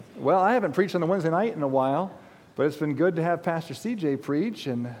Well, I haven't preached on a Wednesday night in a while, but it's been good to have Pastor CJ preach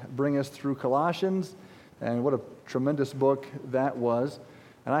and bring us through Colossians, and what a tremendous book that was.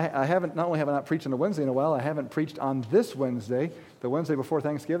 And I haven't, not only have I not preached on a Wednesday in a while, I haven't preached on this Wednesday, the Wednesday before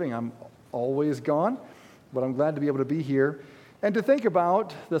Thanksgiving. I'm always gone, but I'm glad to be able to be here and to think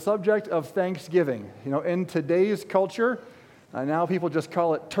about the subject of Thanksgiving. You know, in today's culture, now people just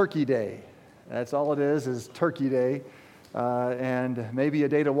call it Turkey Day. That's all it is Turkey Day. And maybe a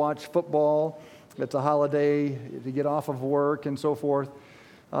day to watch football. It's a holiday to get off of work and so forth.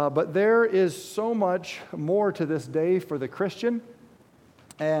 But there is so much more to this day for the Christian.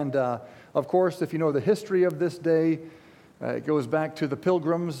 And of course, if you know the history of this day, it goes back to the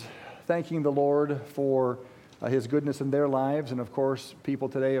pilgrims thanking the Lord for His goodness in their lives. And of course, people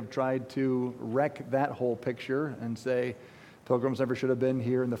today have tried to wreck that whole picture and say pilgrims never should have been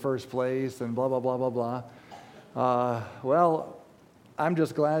here in the first place and blah, blah, blah, blah, blah. Well, I'm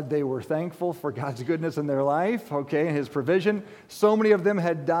just glad they were thankful for God's goodness in their life, okay, and His provision. So many of them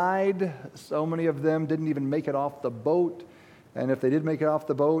had died. So many of them didn't even make it off the boat. And if they did make it off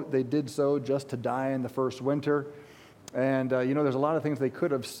the boat, they did so just to die in the first winter. And, there's a lot of things they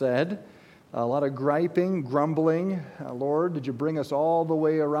could have said. A lot of griping, grumbling. Lord, did you bring us all the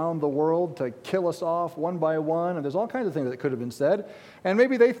way around the world to kill us off one by one? And there's all kinds of things that could have been said. And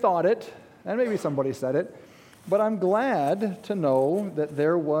maybe they thought it, and maybe somebody said it. But I'm glad to know that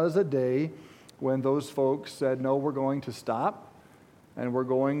there was a day when those folks said, no, we're going to stop, and we're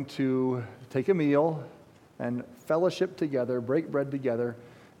going to take a meal and fellowship together, break bread together,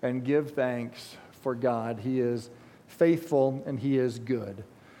 and give thanks for God. He is faithful and He is good.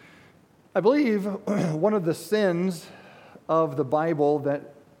 I believe one of the sins of the Bible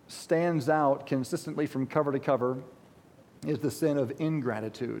that stands out consistently from cover to cover is the sin of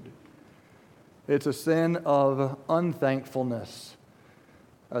ingratitude. It's a sin of unthankfulness,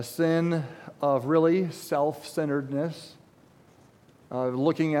 a sin of really self-centeredness,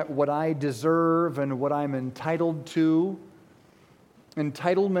 looking at what I deserve and what I'm entitled to.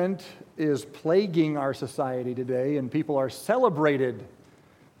 Entitlement is plaguing our society today, and people are celebrated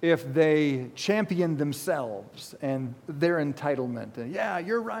if they champion themselves and their entitlement. And, yeah,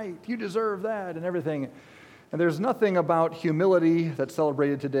 you're right, you deserve that, and everything. And there's nothing about humility that's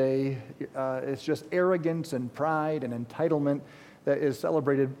celebrated today. It's just arrogance and pride and entitlement that is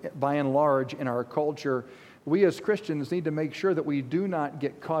celebrated by and large in our culture. We as Christians need to make sure that we do not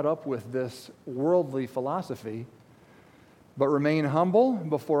get caught up with this worldly philosophy, but remain humble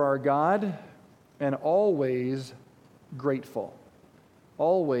before our God and always grateful,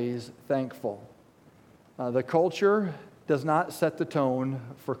 always thankful. The culture does not set the tone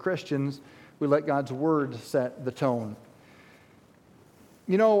for Christians. We let God's Word set the tone.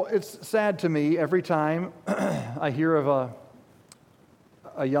 You know, it's sad to me every time I hear of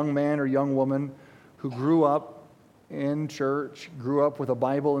a young man or young woman who grew up in church, grew up with a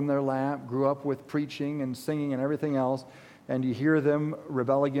Bible in their lap, grew up with preaching and singing and everything else, and you hear them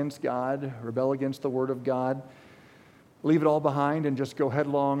rebel against God, rebel against the Word of God, leave it all behind and just go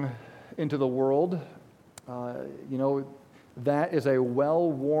headlong into the world. That is a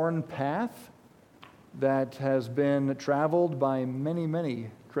well-worn path that has been traveled by many, many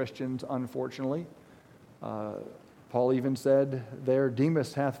Christians, unfortunately. Paul even said there,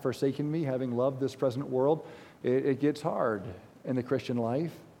 Demas hath forsaken me, having loved this present world. It gets hard in the Christian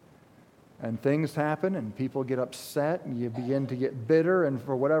life. And things happen, and people get upset, and you begin to get bitter, and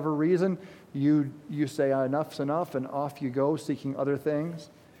for whatever reason, you say, enough's enough, and off you go, seeking other things.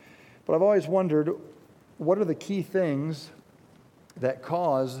 But I've always wondered, what are the key things that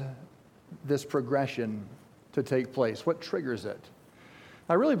cause this progression to take place? What triggers it?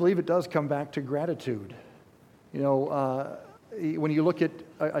 I really believe it does come back to gratitude. When you look at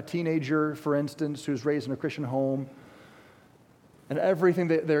a teenager, for instance, who's raised in a Christian home, and everything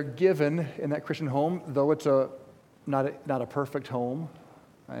that they're given in that Christian home, though it's not a perfect home,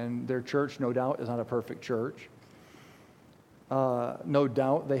 and their church, no doubt, is not a perfect church. No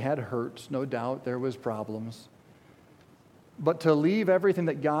doubt they had hurts. No doubt there was problems. But to leave everything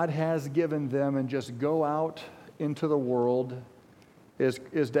that God has given them and just go out into the world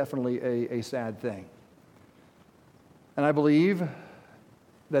is definitely a sad thing. And I believe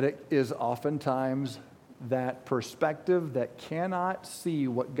that it is oftentimes that perspective that cannot see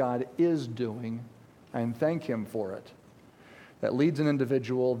what God is doing and thank Him for it, that leads an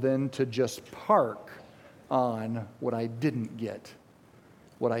individual then to just park on what I didn't get,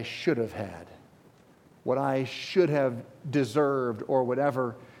 what I should have had, what I should have deserved or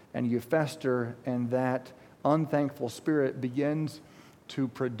whatever, and you fester, and that unthankful spirit begins to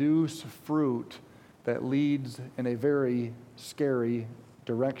produce fruit that leads in a very scary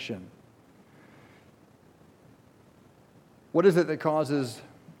direction. What is it that causes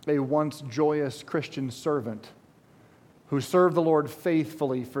a once joyous Christian servant who served the Lord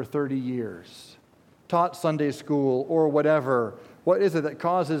faithfully for 30 years, taught Sunday school or whatever, what is it that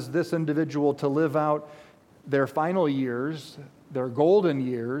causes this individual to live out their final years, their golden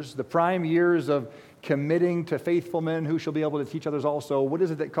years, the prime years of committing to faithful men who shall be able to teach others also? What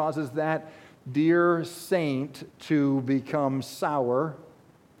is it that causes that dear saint to become sour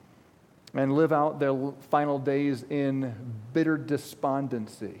and live out their final days in bitter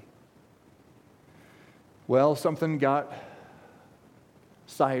despondency? Well, something got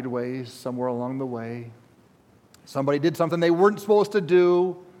sideways somewhere along the way. Somebody did something they weren't supposed to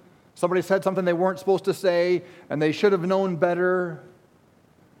do. Somebody said something they weren't supposed to say, and they should have known better.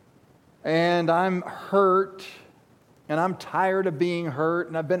 And I'm hurt, and I'm tired of being hurt,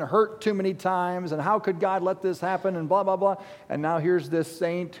 and I've been hurt too many times, and how could God let this happen, and blah, blah, blah. And now here's this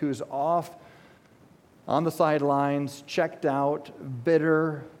saint who's off on the sidelines, checked out,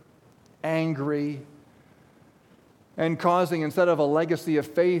 bitter, angry, and causing, instead of a legacy of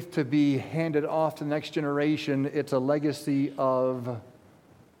faith to be handed off to the next generation, it's a legacy of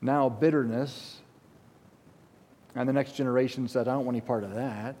now bitterness. And the next generation said, I don't want any part of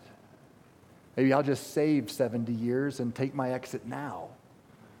that. Maybe I'll just save 70 years and take my exit now.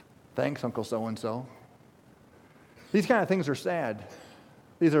 Thanks, Uncle so-and-so. These kind of things are sad.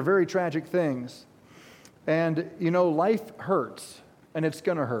 These are very tragic things. And, life hurts, and it's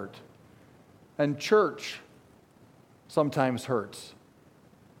going to hurt. And church sometimes hurts.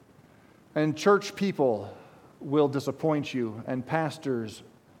 And church people will disappoint you, and pastors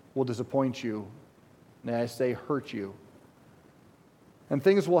will disappoint you. May I say, hurt you. And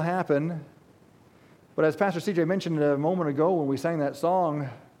things will happen. But as Pastor CJ mentioned a moment ago when we sang that song,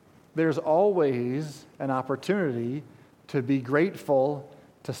 there's always an opportunity to be grateful,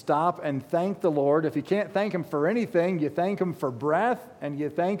 to stop and thank the Lord. If you can't thank Him for anything, you thank Him for breath and you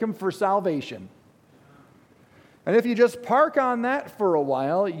thank Him for salvation. And if you just park on that for a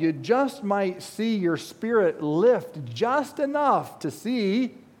while, you just might see your spirit lift just enough to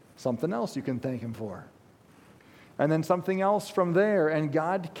see something else you can thank Him for. And then something else from there, and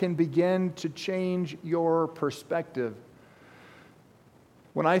God can begin to change your perspective.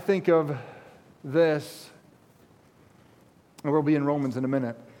 When I think of this, and we'll be in Romans in a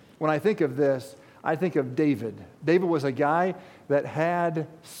minute. When I think of this, I think of David. David was a guy that had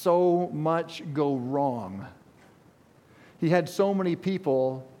so much go wrong. He had so many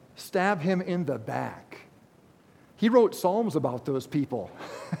people stab him in the back. He wrote Psalms about those people.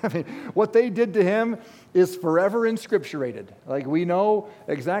 I mean, what they did to him is forever inscripturated. Like, we know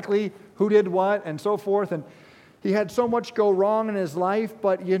exactly who did what and so forth. And he had so much go wrong in his life,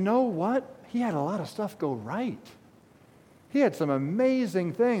 but you know what? He had a lot of stuff go right. He had some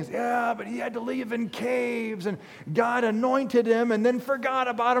amazing things. Yeah, but he had to live in caves, and God anointed him and then forgot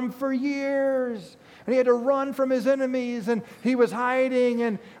about him for years. And he had to run from his enemies, and he was hiding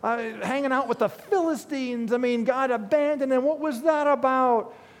and hanging out with the Philistines. I mean, God abandoned him. What was that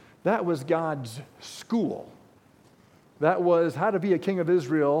about? That was God's school. That was how to be a king of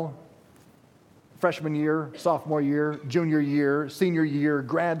Israel, freshman year, sophomore year, junior year, senior year,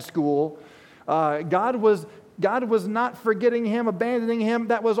 grad school. God was not forgetting him, abandoning him.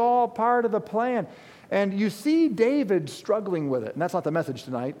 That was all part of the plan. And you see David struggling with it. And that's not the message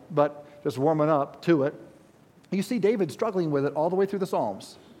tonight, but just warming up to it. You see David struggling with it all the way through the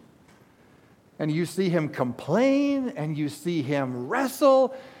Psalms. And you see him complain, and you see him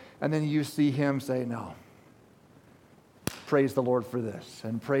wrestle, and then you see him say, no, praise the Lord for this,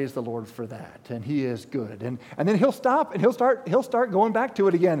 and praise the Lord for that, and He is good. And then he'll stop, and he'll start going back to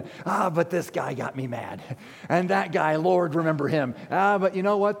it again. But this guy got me mad. And that guy, Lord, remember him. But you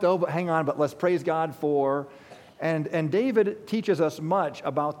know what, though? But hang on, but let's praise God for... And David teaches us much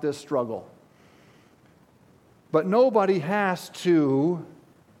about this struggle. But nobody has to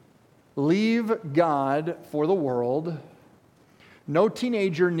leave God for the world. No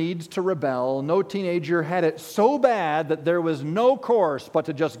teenager needs to rebel. No teenager had it so bad that there was no course but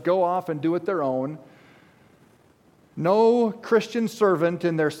to just go off and do it their own. No Christian servant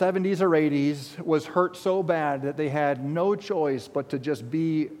in their 70s or 80s was hurt so bad that they had no choice but to just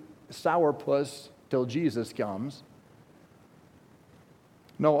be sourpuss till Jesus comes.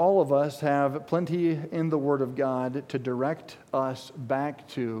 No, all of us have plenty in the Word of God to direct us back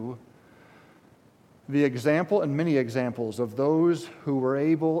to the example and many examples of those who were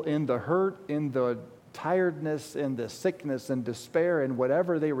able, in the hurt, in the tiredness, in the sickness and despair, and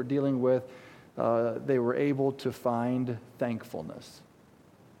whatever they were dealing with, they were able to find thankfulness.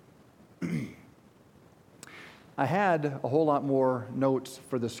 I had a whole lot more notes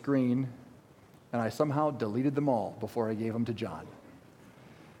for the screen, and I somehow deleted them all before I gave them to John.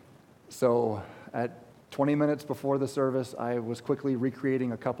 So at 20 minutes before the service, I was quickly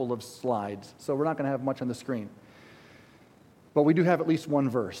recreating a couple of slides. So we're not going to have much on the screen. But we do have at least one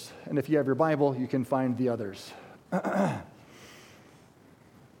verse. And if you have your Bible, you can find the others.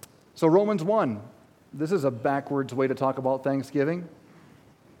 So Romans 1. This is a backwards way to talk about Thanksgiving.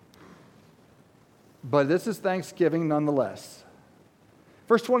 But this is Thanksgiving nonetheless.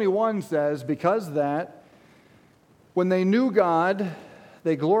 Verse 21 says, because that when they knew God,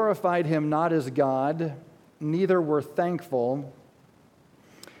 they glorified him not as God, neither were thankful,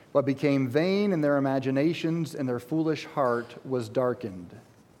 but became vain in their imaginations, and their foolish heart was darkened.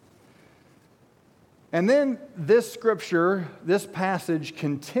 And then this scripture, this passage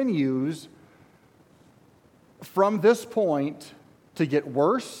continues from this point to get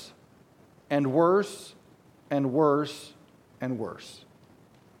worse and worse and worse and worse.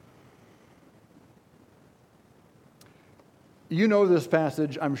 You know this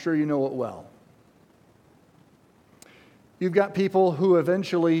passage. I'm sure you know it well. You've got people who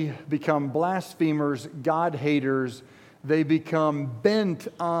eventually become blasphemers, God-haters. They become bent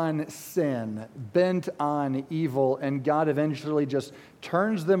on sin, bent on evil, and God eventually just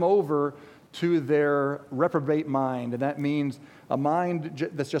turns them over to their reprobate mind. And that means a mind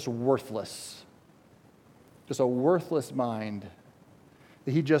that's just worthless, just a worthless mind.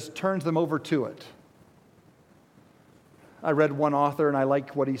 He just turns them over to it. I read one author, and I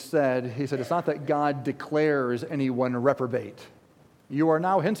like what he said. He said, it's not that God declares anyone reprobate. You are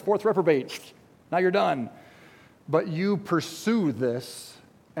now henceforth reprobate. Now you're done. But you pursue this,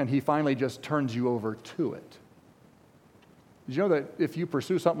 and he finally just turns you over to it. Did you know that if you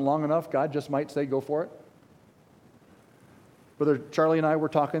pursue something long enough, God just might say, go for it? Brother Charlie and I were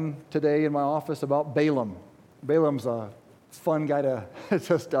talking today in my office about Balaam. Balaam's a fun guy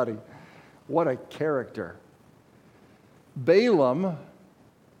to study. What a character. Balaam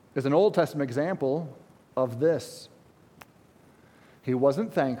is an Old Testament example of this. He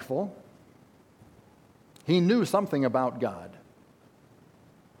wasn't thankful. He knew something about God.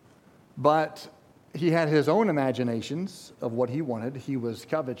 But he had his own imaginations of what he wanted. He was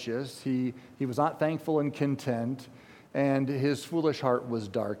covetous. He was not thankful and content. And his foolish heart was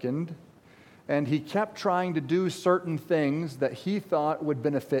darkened. And he kept trying to do certain things that he thought would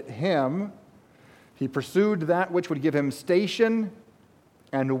benefit him. He pursued that which would give him station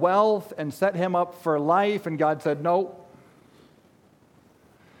and wealth and set him up for life, and God said, no.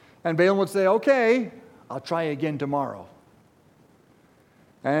 And Balaam would say, okay, I'll try again tomorrow.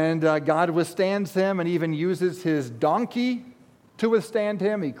 And God withstands him and even uses his donkey to withstand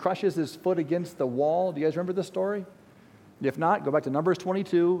him. He crushes his foot against the wall. Do you guys remember this story? If not, go back to Numbers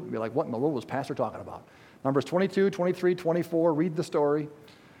 22 and be like, what in the world was Pastor talking about? Numbers 22, 23, 24, read the story.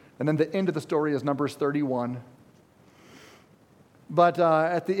 And then the end of the story is Numbers 31. But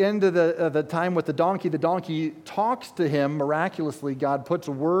at the end of the time with the donkey talks to him miraculously. God puts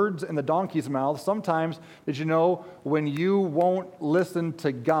words in the donkey's mouth. Sometimes, did you know, when you won't listen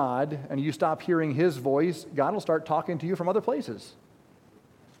to God and you stop hearing his voice, God will start talking to you from other places.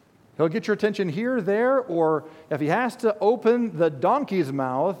 He'll get your attention here, there, or if he has to open the donkey's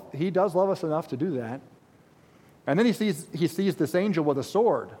mouth, he does love us enough to do that. And then he sees this angel with a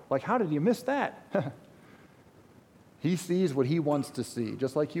sword. Like, how did you miss that? He sees what he wants to see,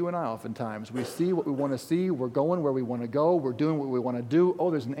 just like you and I oftentimes. We see what we want to see. We're going where we want to go. We're doing what we want to do. Oh,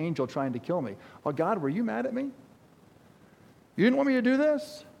 there's an angel trying to kill me. Oh, God, were you mad at me? You didn't want me to do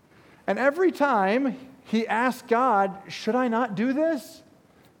this? And every time he asks God, should I not do this?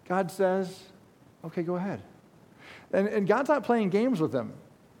 God says, okay, go ahead. And God's not playing games with him.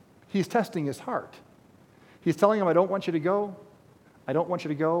 He's testing his heart. He's telling him, I don't want you to go. I don't want you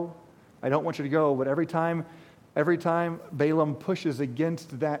to go. I don't want you to go. But every time Balaam pushes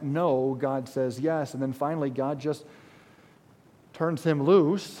against that no, God says yes. And then finally, God just turns him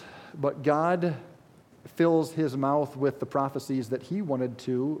loose. But God fills his mouth with the prophecies that he wanted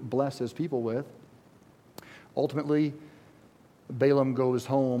to bless his people with. Ultimately, Balaam goes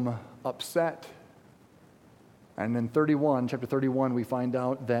home upset. And in chapter 31, we find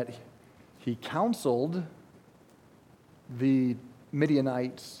out that he counseled the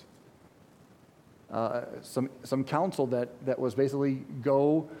Midianites, some counsel that was basically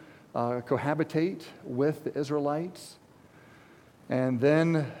go cohabitate with the Israelites and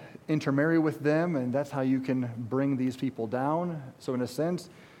then intermarry with them, and that's how you can bring these people down. So in a sense,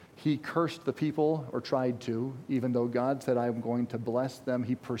 he cursed the people, or tried to, even though God said, I'm going to bless them.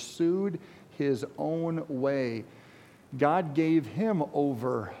 He pursued his own way. God gave him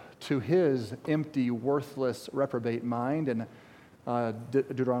over to his empty, worthless, reprobate mind. And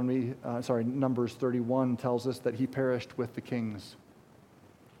Numbers 31 tells us that he perished with the kings.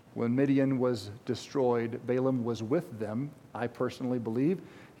 When Midian was destroyed, Balaam was with them. I personally believe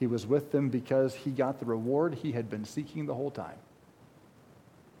he was with them because he got the reward he had been seeking the whole time.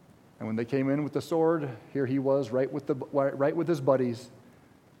 And when they came in with the sword, here he was right with his buddies.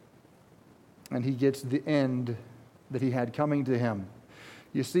 And he gets the end that he had coming to him.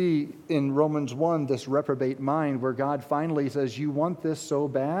 You see in Romans 1 this reprobate mind where God finally says, you want this so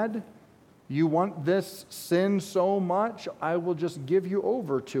bad? You want this sin so much? I will just give you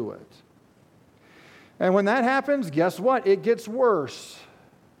over to it. And when that happens, guess what? It gets worse.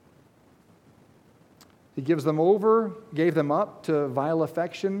 He gave them up to vile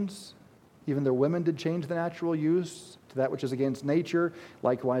affections. Even their women did change the natural use to that which is against nature.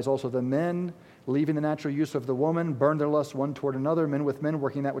 Likewise also the men, leaving the natural use of the woman, burn their lust one toward another, men with men,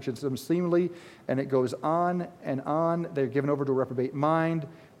 working that which is unseemly. And it goes on and on. They're given over to a reprobate mind.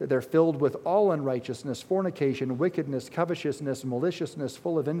 They're filled with all unrighteousness, fornication, wickedness, covetousness, maliciousness,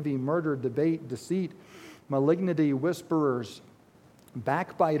 full of envy, murder, debate, deceit, malignity, whisperers,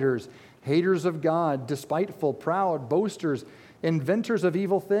 backbiters, haters of God, despiteful, proud, boasters, inventors of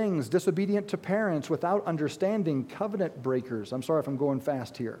evil things, disobedient to parents, without understanding, covenant breakers. I'm sorry if I'm going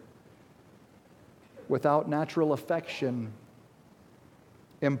fast here. Without natural affection,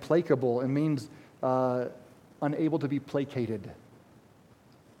 implacable. It means unable to be placated.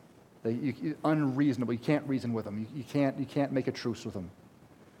 Unreasonable. You can't reason with them. You can't make a truce with them.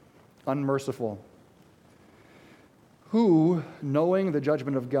 Unmerciful. Who, knowing the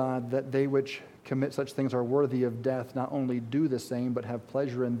judgment of God, that they which commit such things are worthy of death, not only do the same, but have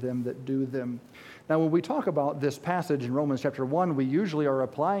pleasure in them that do them. Now, when we talk about this passage in Romans chapter 1, we usually are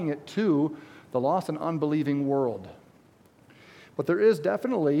applying it to the lost and unbelieving world. But there is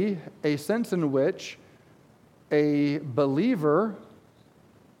definitely a sense in which a believer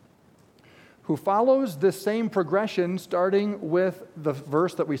who follows this same progression, starting with the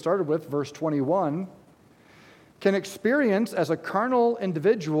verse that we started with, verse 21, can experience as a carnal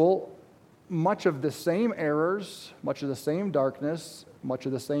individual much of the same errors, much of the same darkness, much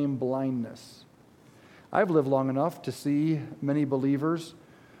of the same blindness. I've lived long enough to see many believers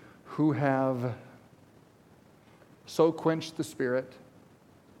who have so quenched the Spirit,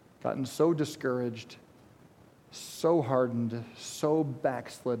 gotten so discouraged, so hardened, so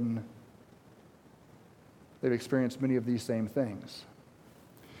backslidden. They've experienced many of these same things.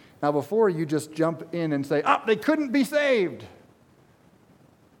 Now, before you just jump in and say, they couldn't be saved,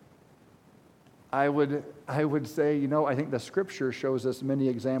 I would say, I think the Scripture shows us many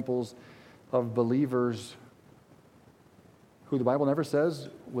examples of believers who the Bible never says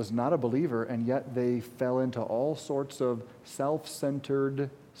was not a believer, and yet they fell into all sorts of self-centered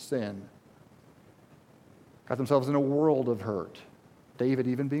sin. Got themselves in a world of hurt. David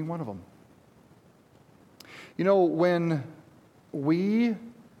even being one of them.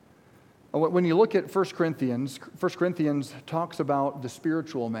 When you look at 1 Corinthians talks about the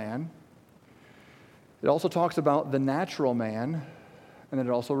spiritual man. It also talks about the natural man, and it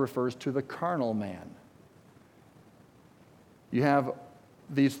also refers to the carnal man. You have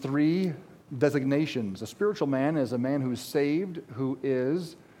these three designations. A spiritual man is a man who's saved, who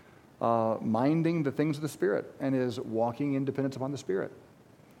is minding the things of the Spirit and is walking in dependence upon the Spirit.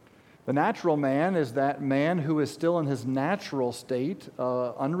 The natural man is that man who is still in his natural state,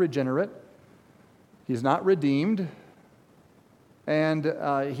 unregenerate. He's not redeemed, and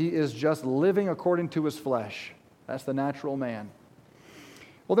he is just living according to his flesh. That's the natural man.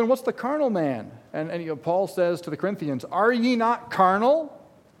 Well, then what's the carnal man? And Paul says to the Corinthians, "Are ye not carnal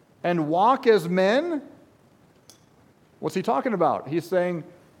and walk as men?" What's he talking about? He's saying,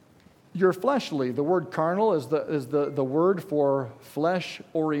 you're fleshly. The word carnal is the word for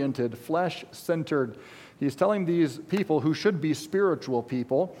flesh-oriented, flesh-centered. He's telling these people who should be spiritual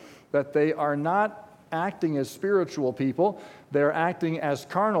people that they are not acting as spiritual people. They're acting as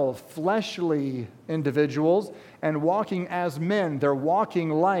carnal, fleshly individuals and walking as men. They're walking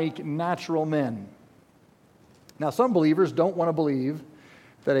like natural men. Now, some believers don't want to believe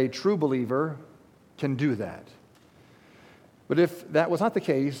that a true believer can do that. But if that was not the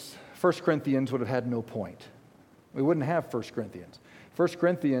case, 1 Corinthians would have had no point. We wouldn't have 1 Corinthians. 1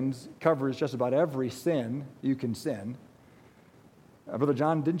 Corinthians covers just about every sin you can sin. Brother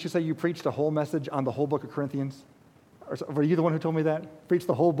John, didn't you say you preached a whole message on the whole book of Corinthians? Or were you the one who told me that? Preached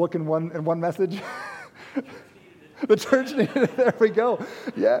the whole book in one message? The church needed it. There we go.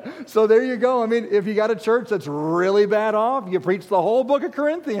 Yeah. So there you go. I mean, if you got a church that's really bad off, you preach the whole book of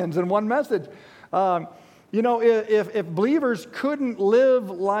Corinthians in one message. You know, if believers couldn't live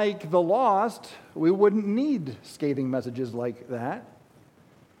like the lost, we wouldn't need scathing messages like that.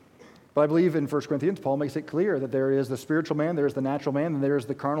 But I believe in 1 Corinthians, Paul makes it clear that there is the spiritual man, there is the natural man, and there is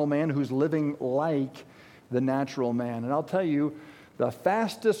the carnal man who's living like the natural man. And I'll tell you, the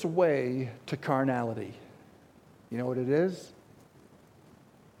fastest way to carnality, you know what it is?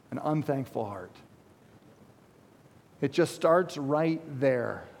 An unthankful heart. It just starts right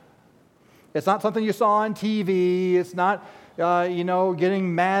there. It's not something you saw on TV. It's not,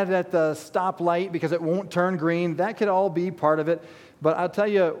 getting mad at the stoplight because it won't turn green. That could all be part of it. But I'll tell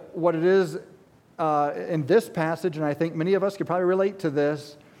you what it is in this passage, and I think many of us could probably relate to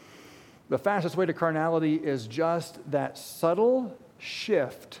this. The fastest way to carnality is just that subtle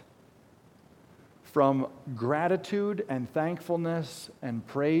shift from gratitude and thankfulness and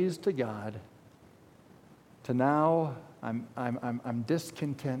praise to God to now I'm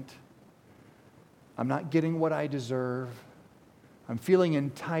discontent. I'm not getting what I deserve. I'm feeling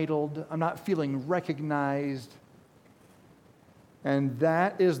entitled. I'm not feeling recognized. And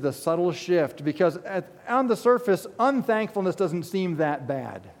that is the subtle shift, because on the surface, unthankfulness doesn't seem that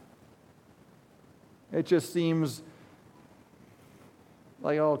bad. It just seems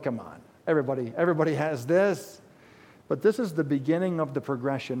like, oh, come on. Everybody has this. But this is the beginning of the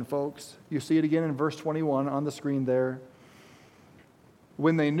progression, folks. You see it again in verse 21 on the screen there.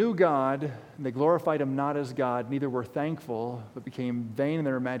 When they knew God, they glorified him not as God, neither were thankful, but became vain in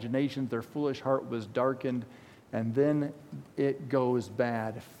their imaginations. Their foolish heart was darkened, and then it goes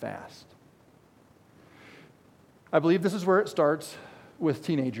bad fast. I believe this is where it starts with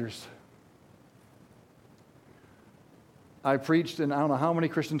teenagers. I preached in I don't know how many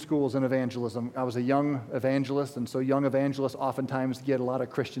Christian schools in evangelism. I was a young evangelist, and so young evangelists oftentimes get a lot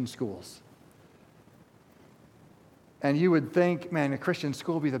of Christian schools. And you would think, man, a Christian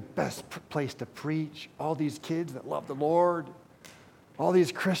school would be the best place to preach. All these kids that love the Lord, all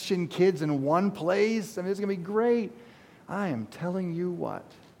these Christian kids in one place. I mean, it's going to be great. I am telling you what,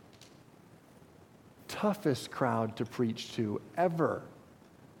 toughest crowd to preach to ever,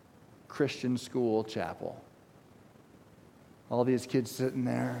 Christian school chapel. All these kids sitting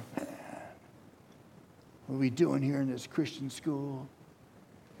there, man, what are we doing here in this Christian school?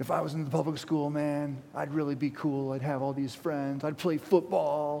 If I was in the public school, man, I'd really be cool. I'd have all these friends. I'd play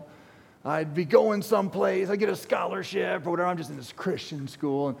football. I'd be going someplace. I'd get a scholarship or whatever. I'm just in this Christian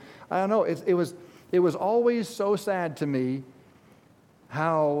school. And I don't know. It was always so sad to me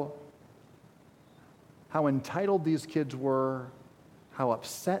how entitled these kids were, how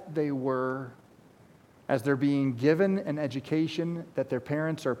upset they were as they're being given an education that their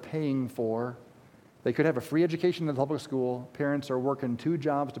parents are paying for. They could have a free education in the public school. Parents are working 2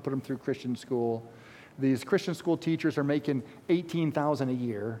 jobs to put them through Christian school. These Christian school teachers are making $18,000 a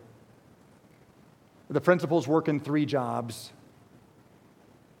year. The principal's working 3 jobs.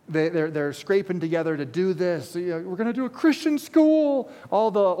 They're scraping together to do this. We're going to do a Christian school. All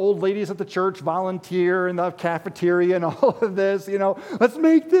the old ladies at the church volunteer in the cafeteria and all of this. Let's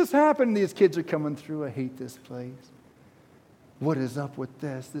make this happen. These kids are coming through. I hate this place. What is up with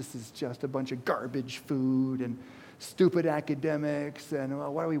this? This is just a bunch of garbage food and stupid academics, and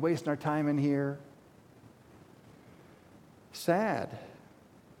why are we wasting our time in here? Sad.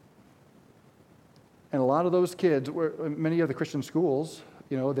 And a lot of those kids, many of the Christian schools,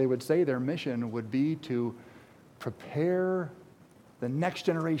 they would say their mission would be to prepare the next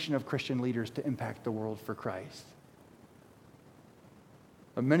generation of Christian leaders to impact the world for Christ.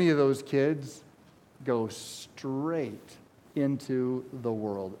 But many of those kids go straight into the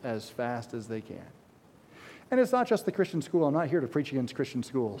world as fast as they can. And it's not just the Christian school. I'm not here to preach against Christian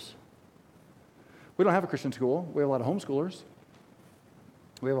schools. We don't have a Christian school. We have a lot of homeschoolers.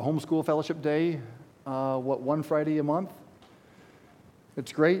 We have a homeschool fellowship day, one Friday a month.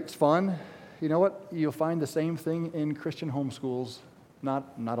 It's great. It's fun. You know what? You'll find the same thing in Christian homeschools.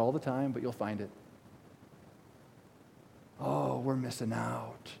 Not all the time, but you'll find it. Oh, we're missing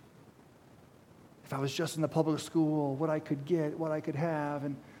out. If I was just in the public school, what I could get, what I could have.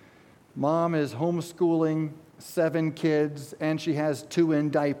 And mom is homeschooling 7 kids, and she has 2 in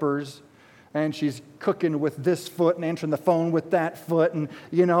diapers, and she's cooking with this foot and answering the phone with that foot, and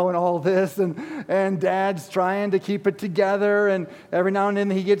and all this, and dad's trying to keep it together, and every now and then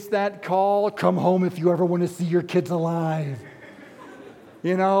he gets that call, come home if you ever want to see your kids alive.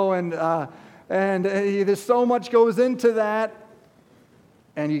 And there's so much goes into that,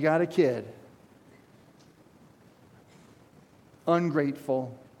 and you got a kid.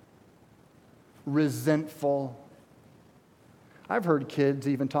 Ungrateful, resentful. I've heard kids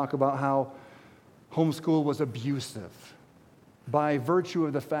even talk about how homeschool was abusive by virtue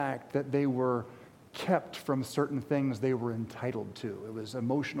of the fact that they were kept from certain things they were entitled to. It was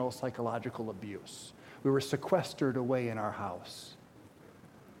emotional, psychological abuse. We were sequestered away in our house,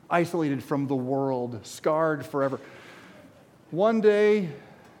 isolated from the world, scarred forever. One day,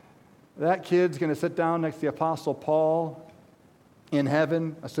 that kid's going to sit down next to the Apostle Paul in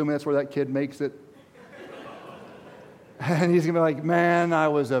heaven, assuming that's where that kid makes it. And he's going to be like, man, I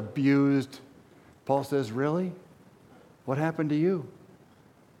was abused. Paul says, really? What happened to you?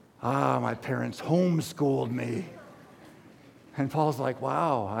 My parents homeschooled me. And Paul's like,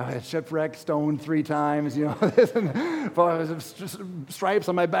 wow, I had shipwrecked, stoned 3 times, stripes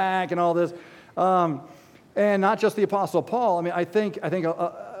on my back and all this. And not just the Apostle Paul. I mean, I think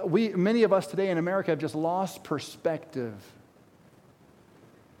many of us today in America have just lost perspective.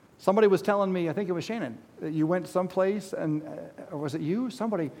 Somebody was telling me, I think it was Shannon, that you went someplace, and or was it you?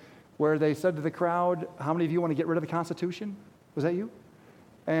 Somebody, where they said to the crowd, how many of you want to get rid of the Constitution? Was that you?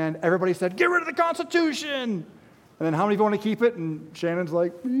 And everybody said, get rid of the Constitution! And then how many of you want to keep it? And Shannon's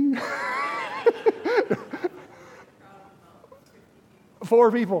like, me.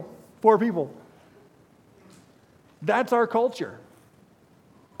 4 people. 4 people. That's our culture.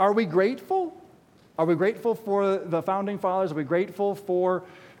 Are we grateful? Are we grateful for the Founding Fathers? Are we grateful for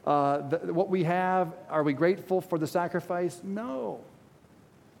what we have? Are we grateful for the sacrifice? No.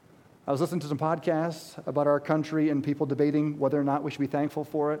 I was listening to some podcasts about our country and people debating whether or not we should be thankful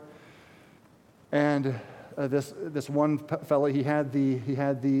for it. And this one fellow, he had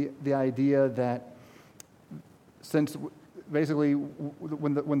the idea that since basically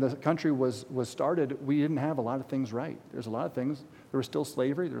when the country was started, we didn't have a lot of things right. There's a lot of things. There was still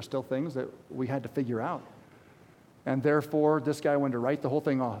slavery. There were still things that we had to figure out. And therefore, this guy wanted to write the whole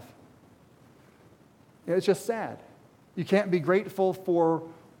thing off. It's just sad. You can't be grateful for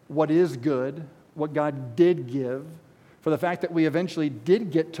what is good, what God did give, for the fact that we eventually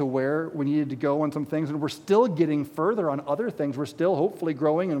did get to where we needed to go on some things, and we're still getting further on other things. We're still hopefully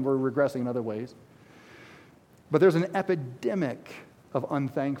growing, and we're regressing in other ways. But there's an epidemic of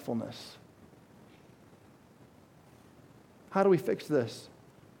unthankfulness. How do we fix this?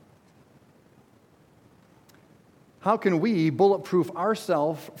 How can we bulletproof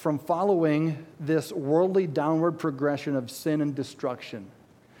ourselves from following this worldly downward progression of sin and destruction?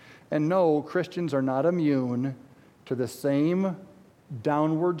 And no, Christians are not immune to the same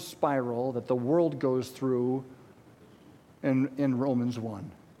downward spiral that the world goes through in Romans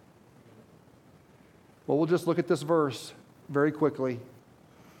 1. Well, we'll just look at this verse very quickly.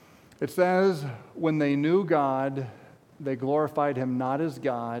 It says, when they knew God, they glorified him not as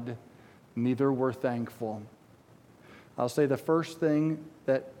God, neither were thankful. I'll say the first thing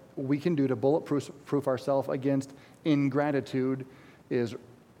that we can do to bulletproof ourselves against ingratitude is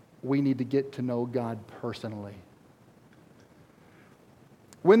we need to get to know God personally.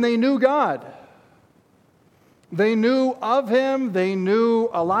 When they knew God, they knew of him, they knew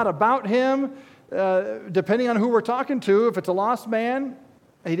a lot about him. Depending on who we're talking to, if it's a lost man,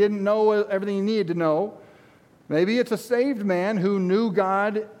 he didn't know everything he needed to know. Maybe it's a saved man who knew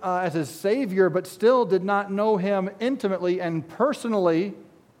God as his Savior, but still did not know him intimately and personally.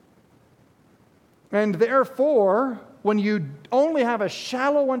 And therefore, when you only have a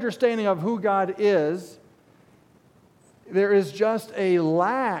shallow understanding of who God is, there is just a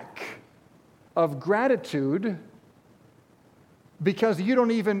lack of gratitude because you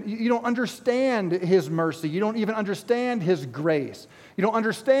don't understand his mercy. You don't even understand his grace. You don't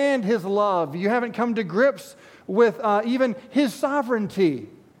understand his love. You haven't come to grips with even his sovereignty,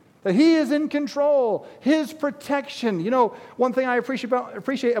 that he is in control, his protection. You know, one thing I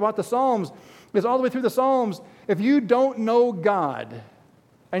appreciate about the Psalms is all the way through the Psalms, if you don't know God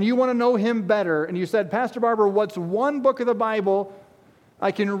and you want to know him better, and you said, Pastor Barber, what's one book of the Bible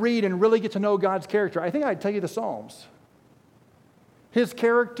I can read and really get to know God's character? I think I'd tell you the Psalms. His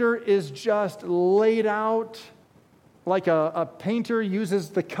character is just laid out like a painter uses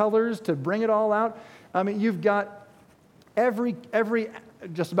the colors to bring it all out. I mean, you've got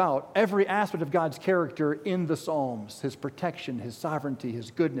just about every aspect of God's character in the Psalms. His protection, his sovereignty,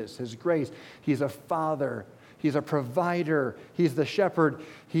 his goodness, his grace. He's a father. He's a provider. He's the shepherd.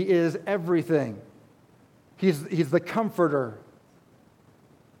 He is everything. He's the comforter.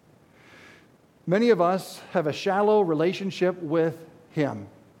 Many of us have a shallow relationship with him,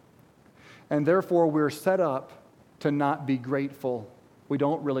 and therefore we're set up to not be grateful. We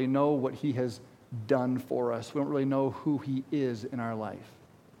don't really know what he has done for us. We don't really know who he is in our life.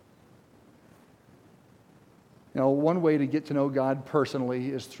 You know, one way to get to know God personally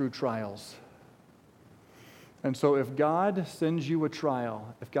is through trials. And so if God sends you a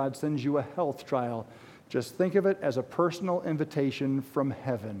trial, if God sends you a health trial, just think of it as a personal invitation from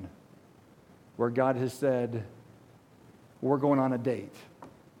heaven. where God has said, we're going on a date.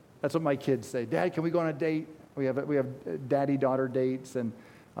 That's what my kids say. Dad, can we go on a date? We have daddy-daughter dates, and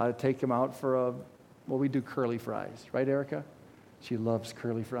take them out for we do curly fries. Right, Erica? She loves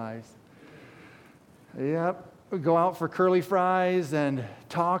curly fries. Yep. We go out for curly fries and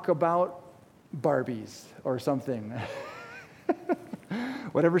talk about Barbies or something.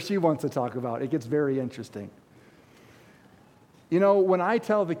 Whatever she wants to talk about. It gets very interesting. You know, when I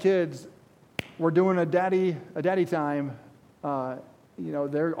tell the kids we're doing a daddy time,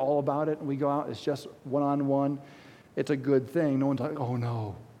 they're all about it, and we go out. It's just one-on-one. It's a good thing. No one's like, oh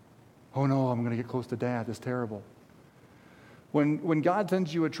no, I'm going to get close to Dad. That's terrible. When God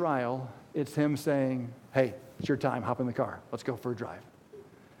sends you a trial, it's Him saying, hey, it's your time. Hop in the car. Let's go for a drive.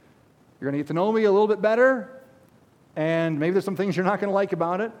 You're going to get to know me a little bit better, and maybe there's some things you're not going to like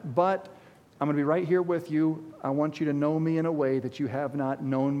about it, but I'm going to be right here with you. I want you to know me in a way that you have not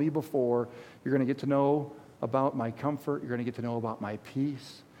known me before. You're going to get to know about my comfort. You're going to get to know about my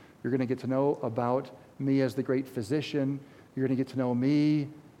peace. You're going to get to know about me as the great physician. You're going to get to know me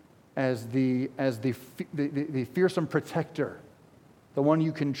as the fearsome protector, the one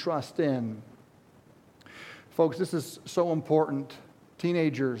you can trust in. Folks, this is so important.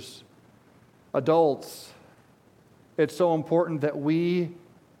 Teenagers, adults, it's so important that we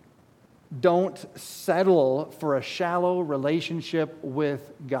don't settle for a shallow relationship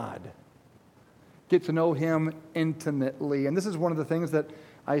with God. Get to know Him intimately. And this is one of the things that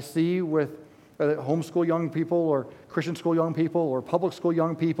I see with homeschool young people or Christian school young people or public school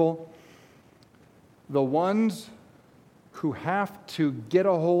young people. The ones who have to get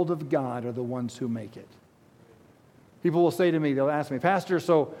a hold of God are the ones who make it. People will say to me, they'll ask me, Pastor,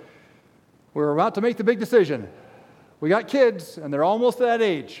 so we're about to make the big decision. We got kids, and they're almost that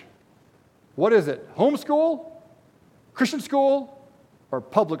age. What is it? Homeschool? Christian school? Or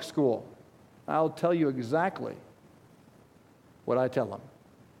public school? I'll tell you exactly what I tell them.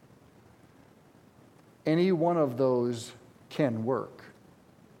 Any one of those can work,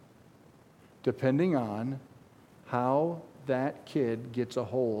 depending on how that kid gets a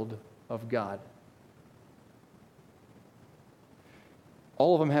hold of God.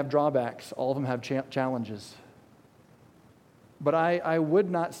 All of them have drawbacks. All of them have challenges. But I would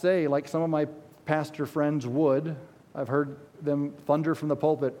not say, like some of my pastor friends would, I've heard them thunder from the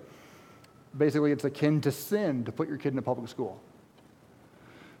pulpit, basically it's akin to sin to put your kid in a public school.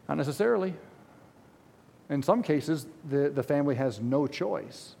 Not necessarily. In some cases, the family has no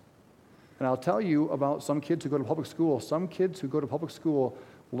choice. And I'll tell you about some kids who go to public school. Some kids who go to public school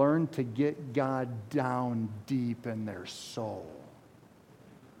learn to get God down deep in their soul.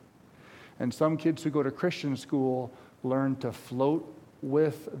 And some kids who go to Christian school learn to float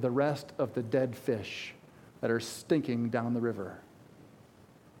with the rest of the dead fish that are stinking down the river.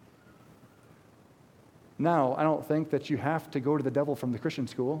 Now, I don't think that you have to go to the devil from the Christian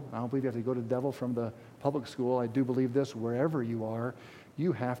school. I don't believe you have to go to the devil from the public school. I do believe this, wherever you are,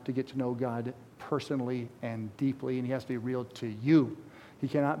 you have to get to know God personally and deeply, and He has to be real to you. He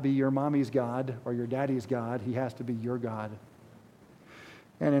cannot be your mommy's God or your daddy's God. He has to be your God.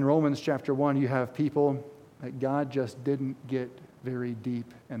 And in Romans chapter 1, you have people that God just didn't get very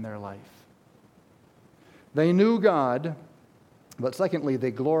deep in their life. They knew God, but secondly,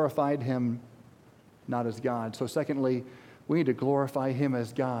 they glorified Him not as God. So secondly, we need to glorify Him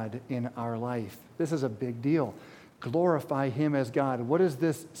as God in our life. This is a big deal. Glorify Him as God. What is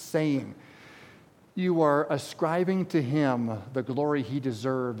this saying? You are ascribing to Him the glory He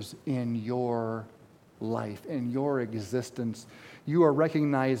deserves in your life, in your existence. You are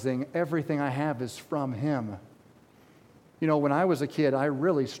recognizing everything I have is from Him. You know, when I was a kid, I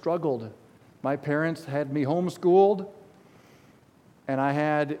really struggled. My parents had me homeschooled, and I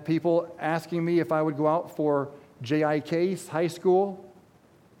had people asking me if I would go out for JIK high school.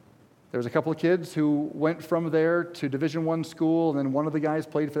 There was a couple of kids who went from there to Division I school, and then one of the guys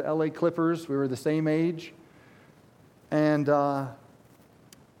played for the LA Clippers. We were the same age. And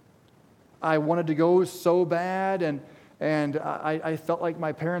I wanted to go so bad, and I felt like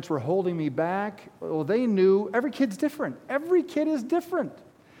my parents were holding me back. Well, they knew every kid's different. Every kid is different.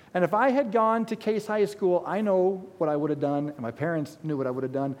 And if I had gone to Case High School, I know what I would have done, and my parents knew what I would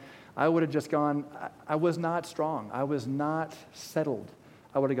have done. I would have just gone, I was not strong. I was not settled.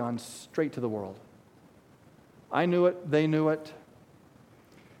 I would have gone straight to the world. I knew it. They knew it.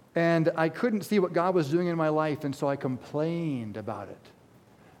 And I couldn't see what God was doing in my life, and so I complained about it.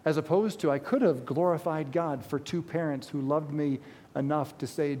 As opposed to, I could have glorified God for two parents who loved me enough to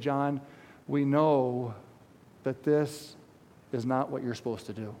say, John, we know that this is not what you're supposed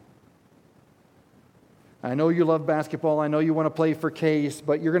to do. I know you love basketball. I know you want to play for Case,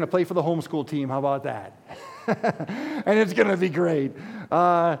 but you're going to play for the homeschool team. How about that? And it's going to be great.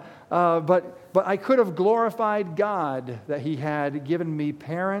 But I could have glorified God that He had given me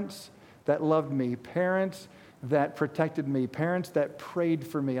parents that loved me, parents that protected me, parents that prayed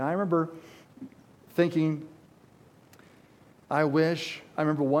for me. I remember thinking, I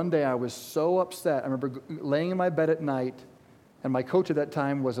remember one day I was so upset. I remember laying in my bed at night, and my coach at that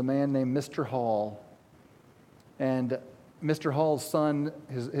time was a man named Mr. Hall. And Mr. Hall's son,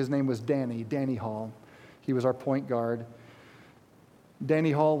 his name was Danny Hall. He was our point guard.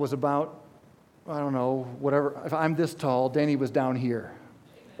 Danny Hall was about, I don't know, whatever. If I'm this tall, Danny was down here.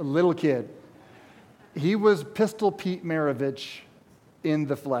 A little kid. He was Pistol Pete Maravich in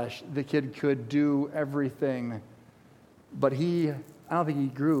the flesh. The kid could do everything. But I don't think he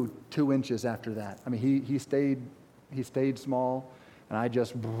grew 2 inches after that. I mean, he stayed small, and I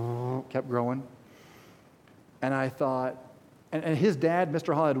just kept growing. And I thought, and his dad,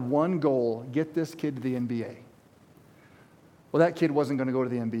 Mr. Hall, had one goal: get this kid to the NBA. Well, that kid wasn't going to go to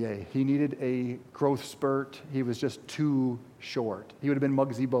the NBA. He needed a growth spurt. He was just too short. He would have been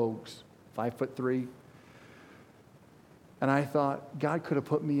Muggsy Bogues, 5'3". And I thought, God could have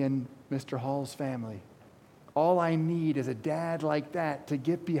put me in Mr. Hall's family. All I need is a dad like that to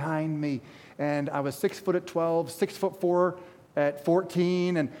get behind me. And I was 6 foot at 12, 6'4" at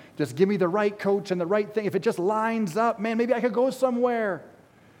 14, and just give me the right coach and the right thing. If it just lines up, man, maybe I could go somewhere.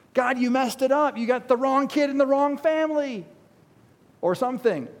 God, you messed it up. You got the wrong kid in the wrong family or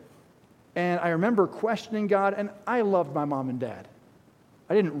something. And I remember questioning God, and I loved my mom and dad.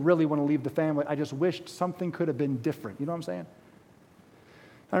 I didn't really want to leave the family. I just wished something could have been different. You know what I'm saying?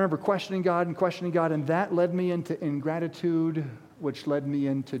 I remember questioning God, and that led me into ingratitude, which led me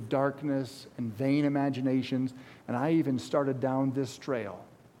into darkness and vain imaginations, and I even started down this trail.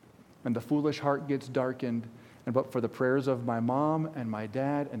 And the foolish heart gets darkened, but for the prayers of my mom and my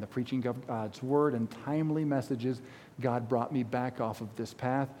dad and the preaching of God's word and timely messages, God brought me back off of this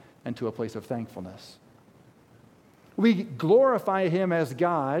path and to a place of thankfulness. We glorify Him as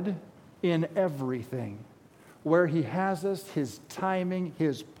God in everything. Where He has us, His timing,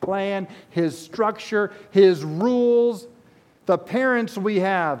 His plan, His structure, His rules, the parents we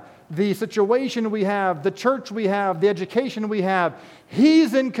have, the situation we have, the church we have, the education we have.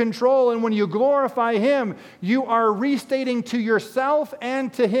 He's in control, and when you glorify Him, you are restating to yourself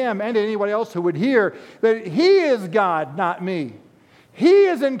and to Him and to anybody else who would hear that He is God, not me. He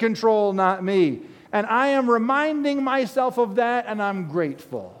is in control, not me. And I am reminding myself of that, and I'm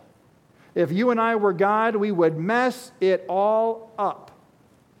grateful. If you and I were God, we would mess it all up.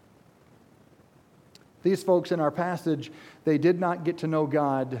 These folks in our passage, they did not get to know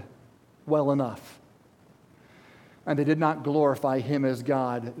God well enough. And they did not glorify Him as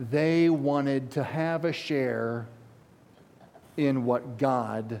God. They wanted to have a share in what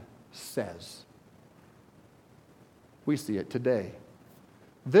God says. We see it today.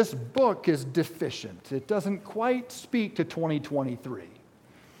 This book is deficient. It doesn't quite speak to 2023.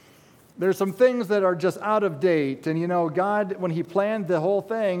 There's some things that are just out of date. And, God, when He planned the whole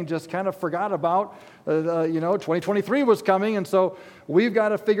thing, just kind of forgot about, 2023 was coming. And so we've got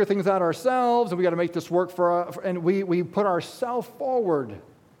to figure things out ourselves. And we've got to make this work and we put ourselves forward.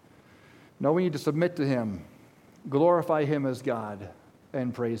 No, we need to submit to Him, glorify Him as God,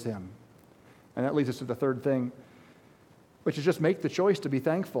 and praise Him. And that leads us to the third thing, which is just make the choice to be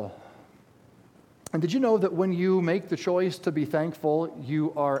thankful. And did you know that when you make the choice to be thankful,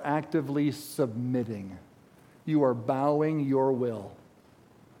 you are actively submitting? You are bowing your will.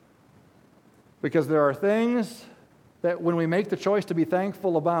 Because there are things that when we make the choice to be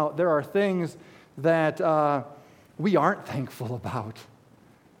thankful about, there are things that we aren't thankful about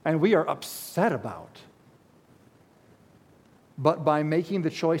and we are upset about. But by making the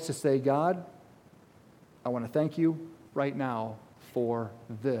choice to say, God, I want to thank you right now for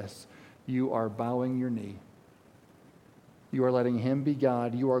this, you are bowing your knee. You are letting Him be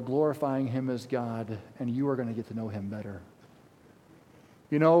God. You are glorifying Him as God, and you are going to get to know Him better.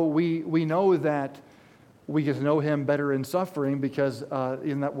 We know that we get to know Him better in suffering because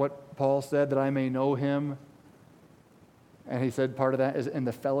isn't that what Paul said, that I may know Him? And he said part of that is in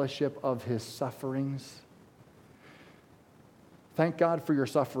the fellowship of His sufferings. Thank God for your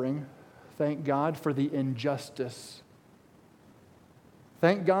suffering. Thank God for the injustice.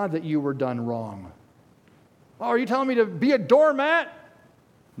 Thank God that you were done wrong. Oh, are you telling me to be a doormat?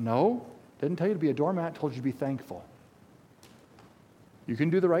 No, didn't tell you to be a doormat. Told you to be thankful. You can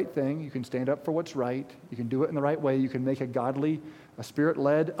do the right thing. You can stand up for what's right. You can do it in the right way. You can make a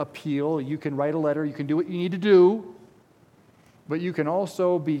spirit-led appeal. You can write a letter. You can do what you need to do. But you can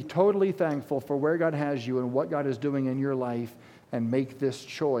also be totally thankful for where God has you and what God is doing in your life and make this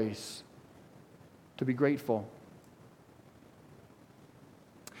choice to be grateful.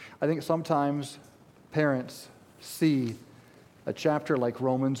 I think sometimes parents see a chapter like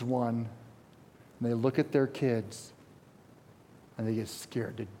Romans 1 and they look at their kids and they get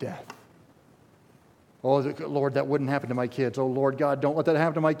scared to death. Oh, Lord, that wouldn't happen to my kids. Oh, Lord God, don't let that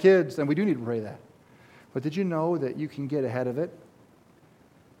happen to my kids. And we do need to pray that. But did you know that you can get ahead of it?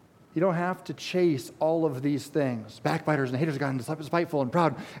 You don't have to chase all of these things. Backbiters and haters of God and spiteful and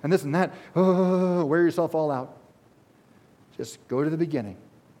proud and this and that. Oh, wear yourself all out. Just go to the beginning.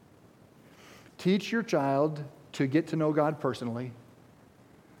 Teach your child to get to know God personally.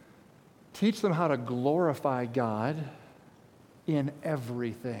 Teach them how to glorify God in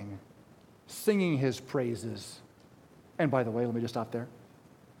everything, singing His praises. And by the way, let me just stop there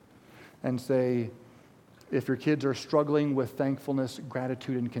and say, if your kids are struggling with thankfulness,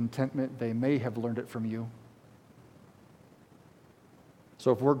 gratitude, and contentment, they may have learned it from you.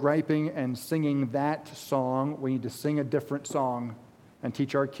 So if we're griping and singing that song, we need to sing a different song and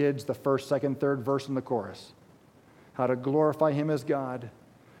teach our kids the first, second, third verse in the chorus, how to glorify Him as God,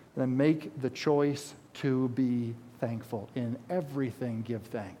 and then make the choice to be thankful. In everything, give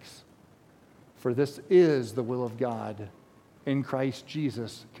thanks. For this is the will of God in Christ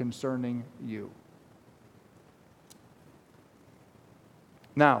Jesus concerning you.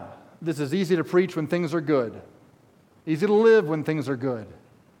 Now, this is easy to preach when things are good. Easy to live when things are good.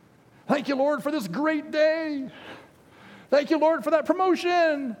 Thank you, Lord, for this great day. Thank you, Lord, for that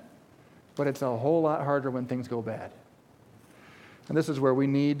promotion. But it's a whole lot harder when things go bad. And this is where we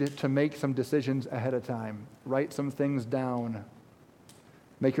need to make some decisions ahead of time. Write some things down.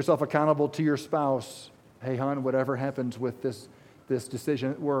 Make yourself accountable to your spouse. Hey, hon, whatever happens with this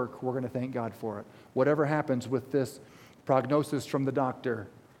decision at work, we're going to thank God for it. Whatever happens with this prognosis from the doctor,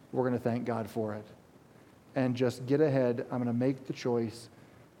 we're going to thank God for it. And just get ahead. I'm going to make the choice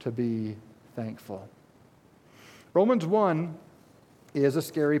to be thankful. Romans 1 is a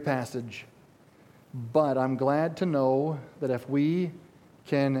scary passage, but I'm glad to know that if we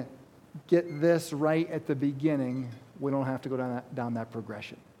can get this right at the beginning, we don't have to go down that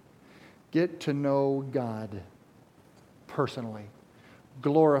progression. Get to know God personally.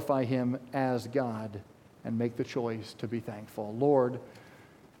 Glorify Him as God and make the choice to be thankful. Lord,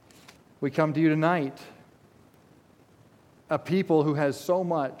 we come to you tonight, a people who has so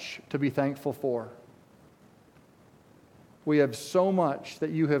much to be thankful for. We have so much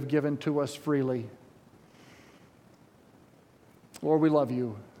that you have given to us freely. Lord, we love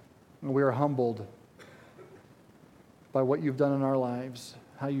you, and we are humbled by what you've done in our lives,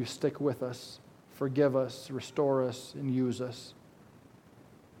 how you stick with us, forgive us, restore us, and use us.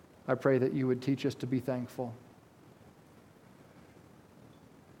 I pray that you would teach us to be thankful.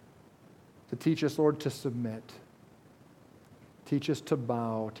 To teach us, Lord, to submit. Teach us to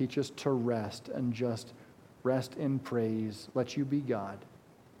bow. Teach us to rest and just rest in praise. Let you be God.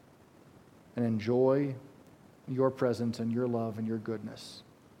 And enjoy your presence and your love and your goodness.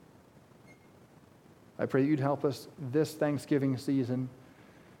 I pray that you'd help us this Thanksgiving season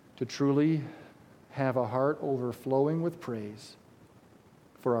to truly have a heart overflowing with praise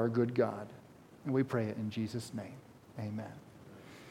for our good God. And we pray it in Jesus' name. Amen.